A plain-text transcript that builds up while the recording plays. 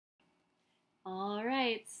All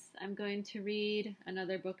right, I'm going to read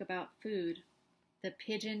another book about food. The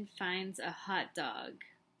Pigeon Finds a Hot Dog.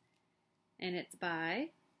 And it's by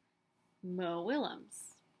Mo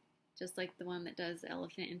Willems, just like the one that does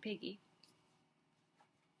Elephant and Piggy.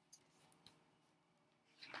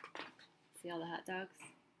 See all the hot dogs?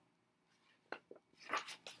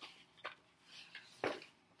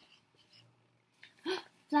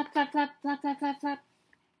 Flap, flap, flap, flap, flap, flap, flap.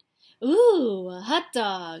 Ooh, a hot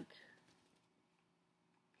dog.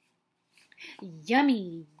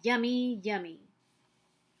 Yummy, yummy, yummy.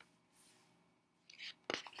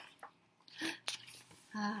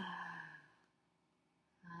 He's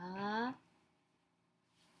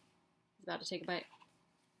about to take a bite.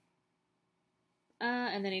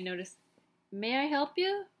 And then he noticed, may I help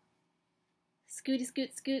you? Scooty,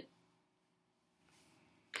 scoot, scoot.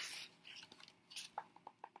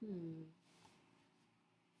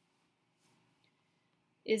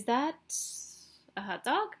 Is that a hot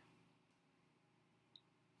dog?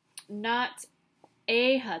 Not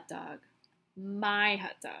a hot dog. My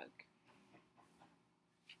hot dog.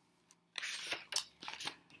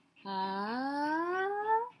 I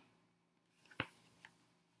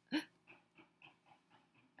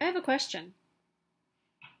have a question.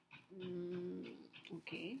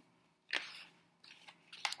 Okay.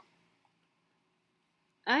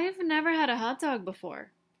 I've never had a hot dog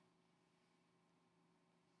before.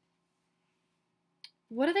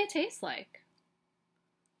 What do they taste like?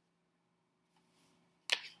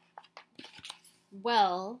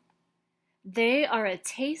 Well, they are a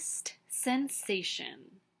taste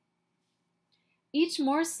sensation. Each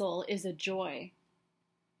morsel is a joy,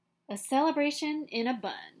 a celebration in a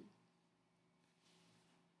bun.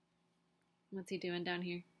 What's he doing down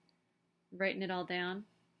here? Writing it all down,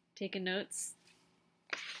 taking notes.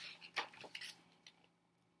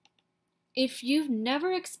 If you've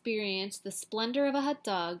never experienced the splendor of a hot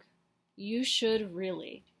dog, you should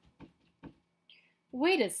really.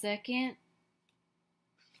 Wait a second.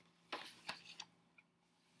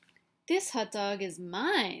 This hot dog is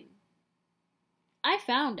mine. I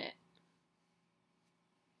found it.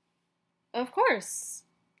 Of course.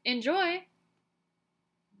 Enjoy.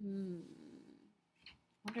 Wonder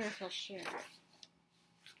if he'll share it.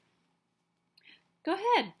 Go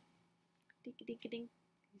ahead. Dink-a-dink-a-dink.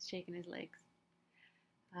 He's shaking his legs.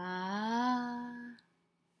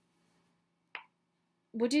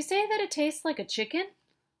 Would you say that it tastes like a chicken?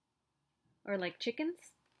 Or like chickens?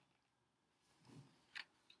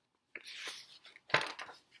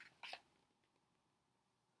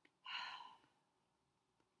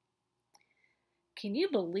 Can you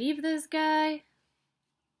believe this guy?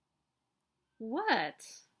 What?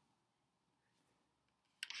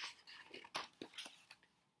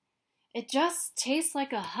 It just tastes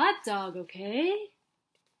like a hot dog, okay?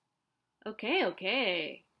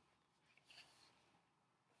 Okay.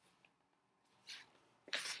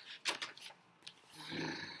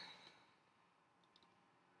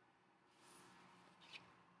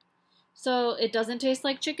 So it doesn't taste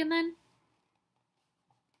like chicken then?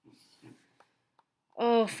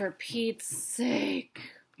 Oh, for Pete's sake.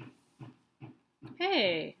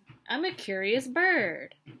 Hey, I'm a curious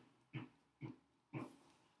bird.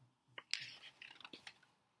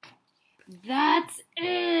 That's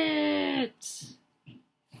it!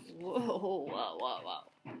 Whoa.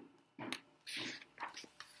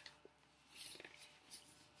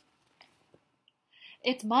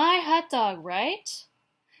 It's my hot dog, right?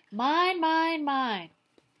 Mine.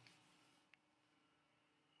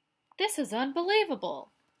 This is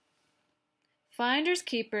unbelievable. Finders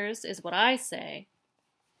keepers is what I say.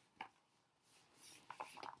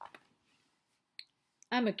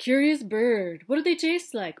 I'm a curious bird. What do they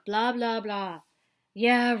taste like? Blah, blah, blah.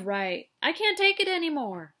 Yeah, right. I can't take it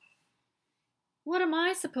anymore. What am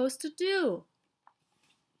I supposed to do?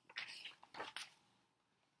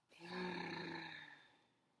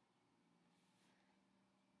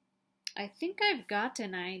 I think I've got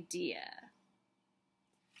an idea.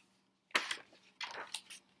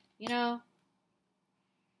 You know,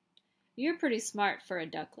 you're pretty smart for a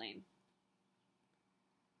duckling.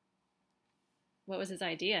 What was his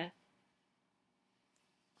idea?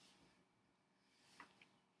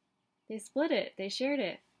 They split it. They shared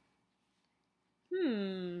it.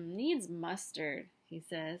 Needs mustard, he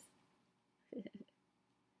says.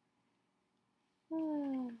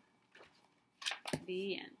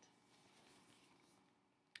 The end.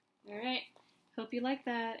 All right. Hope you like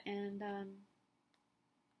that, and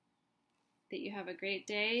that you have a great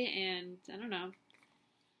day, and I don't know,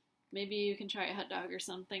 maybe you can try a hot dog or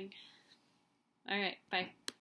something. All right, bye.